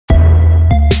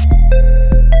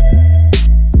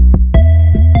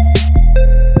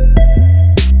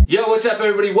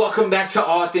everybody? Welcome back to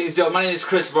All Things Dope. My name is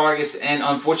Chris Vargas, and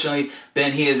unfortunately,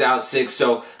 Ben, he is out sick,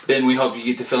 so Ben, we hope you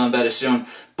get to feeling better soon.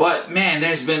 But man,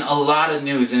 there's been a lot of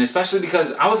news, and especially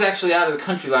because I was actually out of the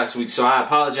country last week, so I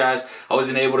apologize. I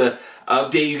wasn't able to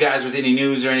update you guys with any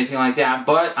news or anything like that,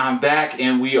 but I'm back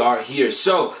and we are here.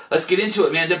 So let's get into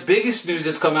it, man. The biggest news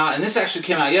that's come out, and this actually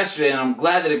came out yesterday, and I'm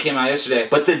glad that it came out yesterday,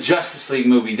 but the Justice League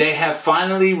movie. They have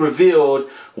finally revealed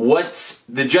what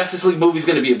the Justice League movie is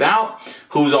going to be about,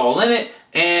 who's all in it,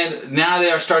 and now they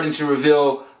are starting to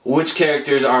reveal which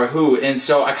characters are who. And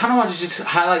so I kind of want to just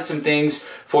highlight some things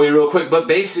for you real quick, but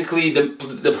basically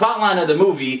the plot line of the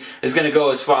movie is going to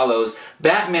go as follows.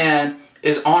 Batman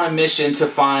is on a mission to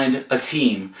find a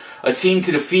team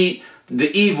to defeat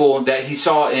the evil that he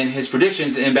saw in his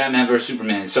predictions in Batman vs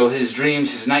Superman. So his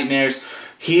dreams, his nightmares,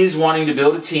 he is wanting to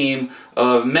build a team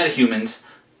of metahumans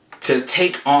to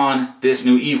take on this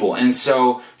new evil. And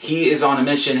so he is on a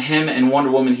mission. Him and Wonder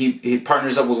Woman, he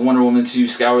partners up with Wonder Woman to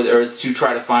scour the earth to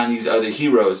try to find these other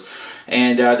heroes.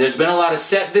 And there's been a lot of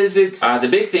set visits. The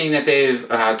big thing that they've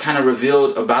kind of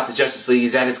revealed about the Justice League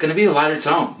is that it's going to be a lighter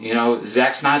tone. You know,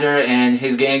 Zack Snyder and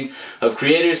his gang of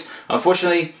creators,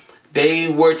 unfortunately,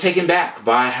 they were taken back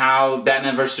by how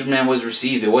Batman vs Superman was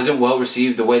received. It wasn't well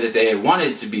received the way that they had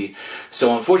wanted it to be.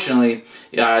 So unfortunately,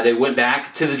 they went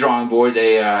back to the drawing board.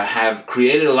 They have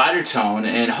created a lighter tone,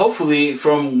 and hopefully,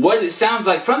 from what it sounds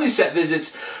like from these set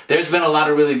visits, there's been a lot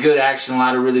of really good action, a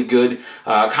lot of really good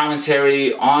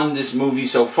commentary on this movie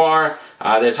so far.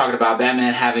 They're talking about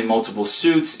Batman having multiple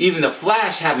suits, even the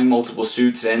Flash having multiple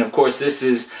suits, and of course this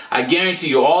is, I guarantee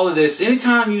you, all of this,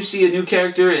 anytime you see a new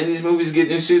character in these movies get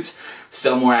new suits,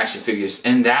 sell more action figures.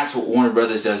 And that's what Warner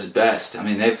Brothers does best. I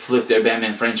mean, they've flipped their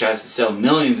Batman franchise to sell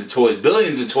millions of toys,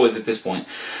 billions of toys at this point.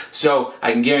 So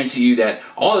I can guarantee you that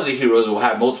all of the heroes will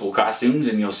have multiple costumes,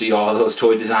 and you'll see all of those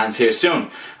toy designs here soon.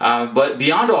 But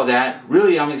beyond all that,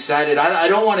 really I'm excited. I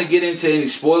don't want to get into any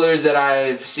spoilers that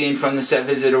I've seen from the set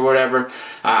visit or whatever.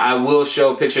 I will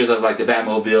show pictures of like the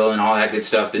Batmobile and all that good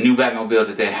stuff, the new Batmobile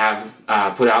that they have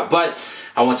put out. But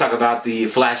I won't talk about the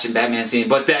Flash and Batman scene,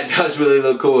 but that does really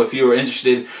look cool. If you are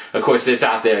interested, of course, it's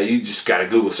out there. You just got to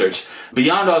Google search.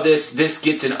 Beyond all this, this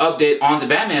gets an update on the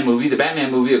Batman movie. The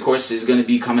Batman movie, of course, is going to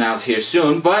be coming out here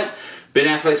soon, but Ben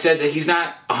Affleck said that he's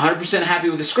not 100% happy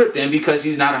with the script, and because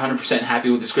he's not 100% happy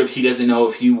with the script, he doesn't know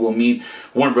if he will meet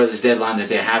Warner Brothers' deadline that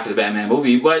they have for the Batman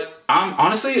movie. But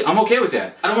honestly, I'm okay with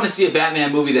that. I don't want to see a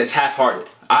Batman movie that's half-hearted.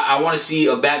 I want to see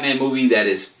a Batman movie that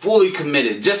is fully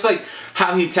committed. Just like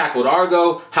how he tackled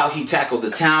Argo, how he tackled the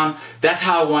town. That's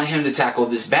how I want him to tackle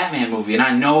this Batman movie. And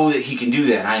I know that he can do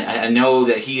that. I know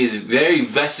that he is very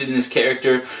vested in this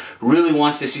character, really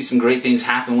wants to see some great things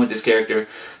happen with this character.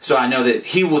 So I know that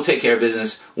he will take care of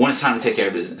business when it's time to take care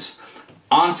of business.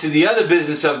 On to the other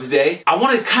business of the day. I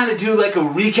want to kind of do like a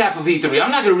recap of E3.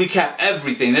 I'm not going to recap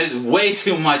everything. There's way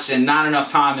too much and not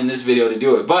enough time in this video to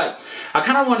do it. But I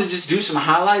kind of want to just do some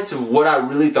highlights of what I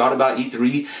really thought about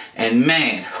E3. And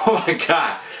man, oh my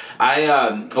God.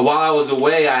 While I was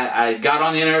away, I got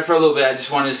on the internet for a little bit. I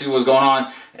just wanted to see what was going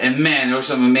on. And man, there were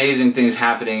some amazing things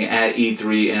happening at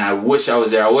E3. And I wish I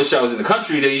was there. I wish I was in the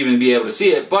country to even be able to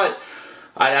see it. But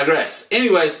I digress.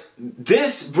 Anyways,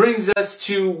 this brings us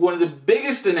to one of the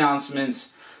biggest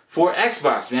announcements for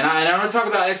Xbox, man. And I want to talk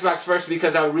about Xbox first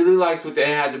because I really liked what they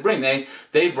had to bring.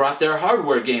 They brought their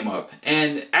hardware game up.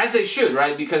 And as they should,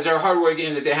 right? Because their hardware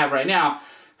game that they have right now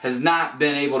has not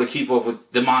been able to keep up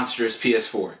with the monstrous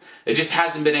PS4. It just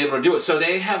hasn't been able to do it. So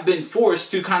they have been forced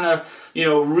to kind of,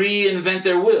 reinvent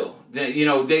their wheel.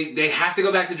 They have to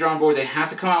go back to the drawing board. They have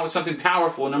to come out with something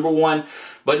powerful, number one.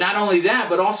 But not only that,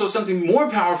 but also something more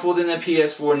powerful than the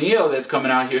PSNeo that's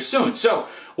coming out here soon. So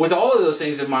with all of those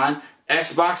things in mind,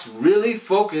 Xbox really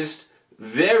focused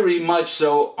very much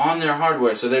so on their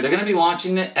hardware. So they're going to be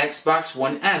launching the Xbox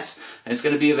One S. And it's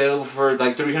going to be available for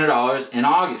like $300 in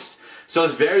August. So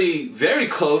it's very, very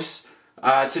close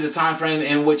to the time frame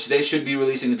in which they should be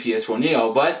releasing the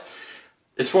PS4Neo. But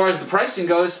as far as the pricing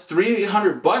goes,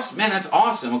 $300, man, that's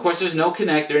awesome. Of course, there's no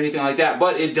Kinect or anything like that,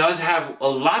 but it does have a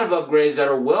lot of upgrades that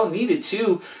are well needed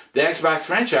to the Xbox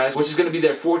franchise, which is going to be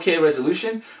their 4K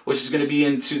resolution, which is going to be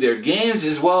into their games,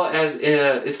 as well as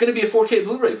it's going to be a 4K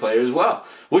Blu-ray player as well,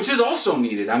 which is also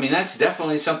needed. I mean, that's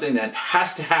definitely something that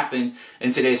has to happen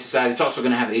in today's society. It's also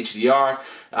going to have HDR.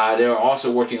 They're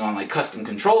also working on like custom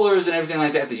controllers and everything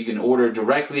like that that you can order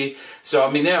directly. So, I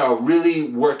mean, they are really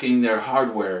working their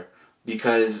hardware,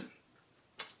 because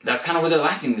that's kind of what they're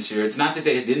lacking this year. It's not that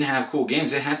they didn't have cool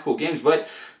games. They had cool games, but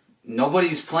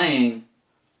nobody's playing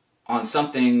on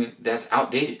something that's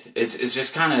outdated. It's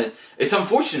just kind of, it's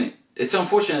unfortunate. It's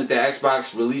unfortunate that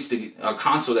Xbox released a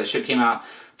console that should came out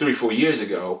 3-4 years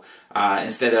ago,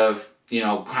 instead of, you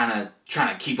know, kind of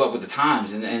trying to keep up with the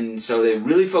times, and so they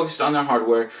really focused on their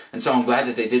hardware, and so I'm glad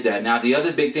that they did that. Now, the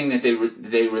other big thing that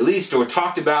they released or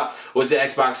talked about was the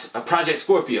Xbox Project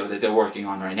Scorpio that they're working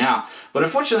on right now, but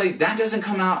unfortunately that doesn't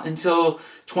come out until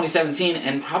 2017,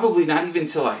 and probably not even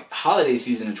until like holiday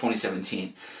season of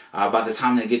 2017 by the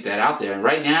time they get that out there. And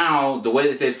right now, the way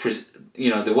that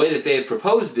they've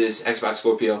proposed this Xbox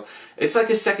Scorpio, it's like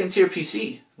a second-tier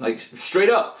PC, like straight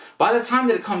up. By the time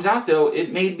that it comes out, though,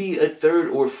 it may be a third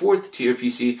or fourth-tier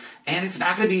PC, and it's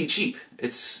not going to be cheap.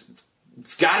 It's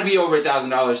got to be over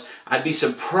 $1,000. I'd be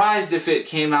surprised if it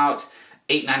came out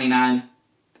 $899.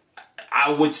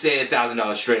 I would say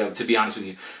 $1,000 straight up, to be honest with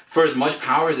you. For as much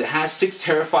power as it has, 6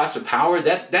 teraflops of power,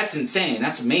 that's insane.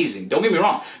 That's amazing. Don't get me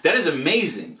wrong. That is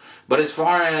amazing. But as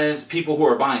far as people who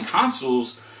are buying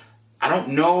consoles, I don't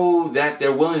know that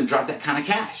they're willing to drop that kind of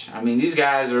cash. I mean, these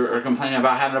guys are complaining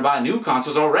about having to buy new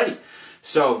consoles already.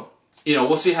 So, you know,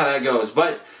 we'll see how that goes.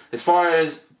 But as far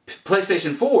as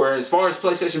PlayStation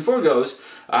 4 goes,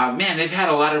 man, they've had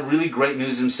a lot of really great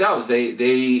news themselves. They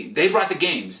brought the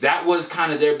games. That was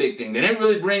kind of their big thing. They didn't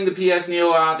really bring the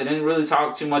PSNeo out. They didn't really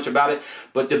talk too much about it.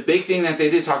 But the big thing that they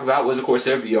did talk about was, of course,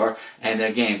 their VR and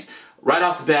their games. Right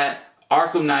off the bat,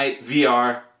 Arkham Knight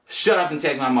VR. Shut up and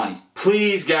take my money.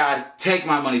 Please, God, take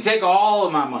my money. Take all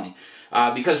of my money.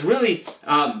 Because really,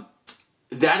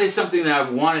 that is something that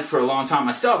I've wanted for a long time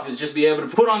myself, is just be able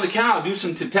to put on the couch, do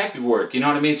some detective work, you know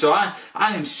what I mean? So I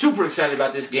am super excited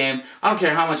about this game. I don't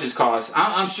care how much it costs.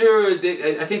 I'm sure,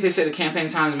 I think they said the campaign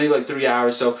time is maybe like 3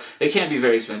 hours, so it can't be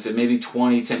very expensive, maybe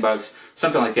 20, 10 bucks,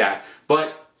 something like that.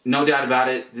 But no doubt about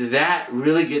it, that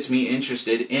really gets me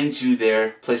interested into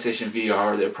their PlayStation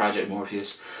VR, their Project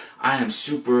Morpheus. I am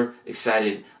super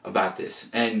excited about this.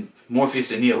 And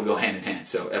Morpheus and Neo go hand in hand,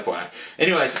 so FYI.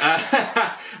 Anyways,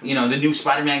 you know, the new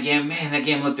Spider-Man game, man, that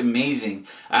game looked amazing.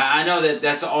 I know that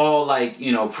that's all like,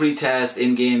 you know, pre-test,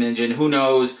 in-game engine. Who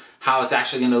knows how it's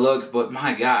actually going to look, but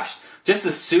my gosh. Just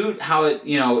the suit, how it,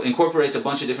 you know, incorporates a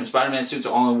bunch of different Spider-Man suits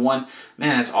all in one.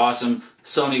 Man, that's awesome.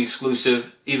 Sony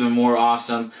exclusive, even more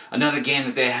awesome. Another game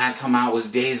that they had come out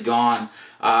was Days Gone.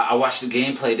 I watched the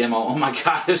gameplay demo. Oh my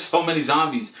god, there's so many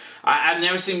zombies. I've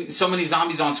never seen so many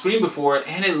zombies on screen before,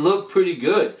 and it looked pretty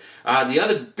good. The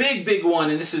other big one,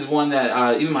 and this is one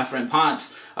that even my friend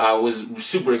Ponce was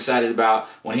super excited about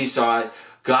when he saw it,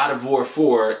 God of War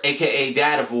 4, aka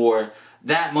Dad of War.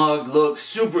 That mug looked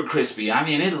super crispy. I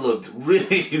mean, it looked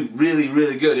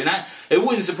really good. And it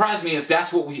wouldn't surprise me if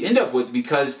that's what we end up with,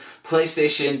 because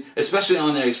PlayStation, especially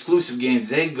on their exclusive games,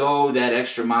 they go that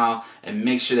extra mile and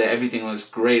make sure that everything looks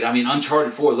great. I mean,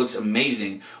 Uncharted 4 looks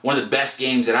amazing. One of the best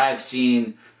games that I've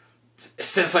seen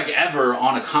since like ever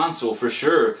on a console, for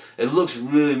sure. It looks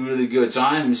really good. So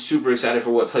I'm super excited for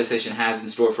what PlayStation has in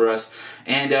store for us.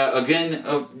 And again,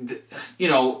 you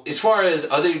know, as far as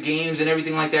other games and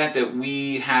everything like that that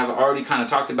we have already kind of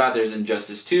talked about, there's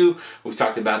Injustice 2. We've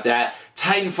talked about that.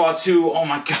 Titanfall 2, oh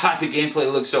my god, the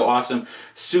gameplay looks so awesome.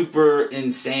 Super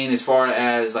insane as far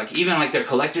as like even like their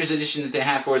collector's edition that they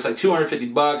have for it. It's like 250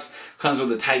 bucks. Comes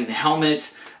with a Titan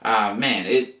helmet. Man,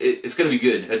 it's gonna be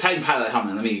good. A Titan Pilot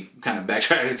helmet. Let me kind of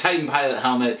backtrack. A Titan Pilot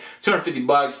helmet, 250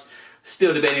 bucks.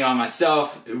 Still debating on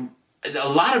myself. A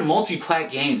lot of multi-plat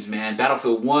games, man.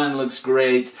 Battlefield 1 looks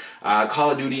great.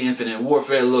 Call of Duty Infinite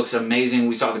Warfare looks amazing.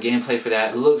 We saw the gameplay for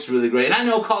that. It looks really great. And I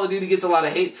know Call of Duty gets a lot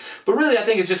of hate, but really I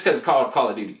think it's just because it's called Call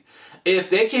of Duty.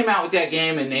 If they came out with that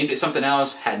game and named it something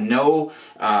else, had no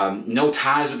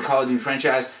ties with the Call of Duty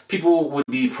franchise, people would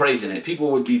be praising it. People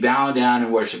would be bowing down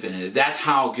and worshiping it. That's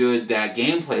how good that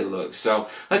gameplay looks. So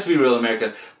let's be real,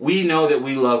 America. We know that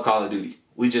we love Call of Duty.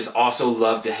 We just also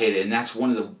love to hate it, and that's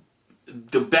one of the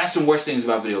best and worst things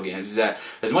about video games, is that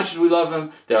as much as we love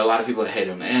them, there are a lot of people that hate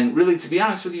them. And really, to be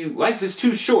honest with you, life is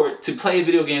too short to play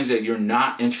video games that you're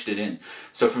not interested in.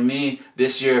 So for me,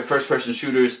 this year, first-person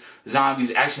shooters,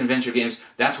 zombies, action-adventure games,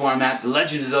 that's where I'm at. The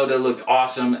Legend of Zelda looked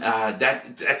awesome.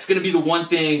 That's going to be the one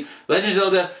thing. Legend of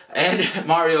Zelda and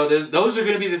Mario, those are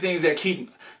going to be the things that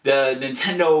keep the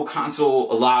Nintendo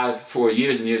console alive for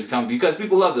years and years to come, because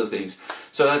people love those things.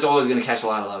 So that's always going to catch a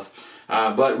lot of love.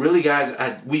 But really, guys,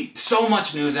 so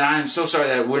much news, and I am so sorry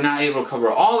that we're not able to cover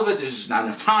all of it. There's just not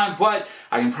enough time, but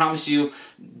I can promise you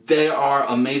there are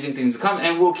amazing things to come,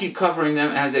 and we'll keep covering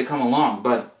them as they come along.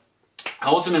 But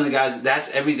Ultimately, guys,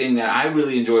 that's everything that I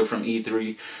really enjoyed from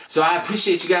E3. So I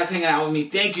appreciate you guys hanging out with me.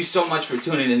 Thank you so much for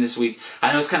tuning in this week.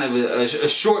 I know it's kind of a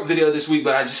short video this week,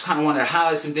 but I just kind of wanted to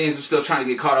highlight some things. I'm still trying to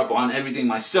get caught up on everything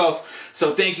myself.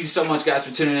 So thank you so much, guys,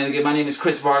 for tuning in again. My name is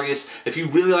Chris Vargas. If you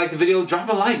really like the video, drop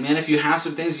a like, man. If you have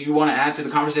some things that you want to add to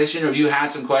the conversation, or if you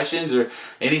had some questions or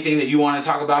anything that you want to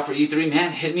talk about for E3,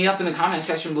 man, hit me up in the comment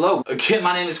section below. Again,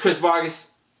 my name is Chris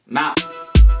Vargas. I'm out.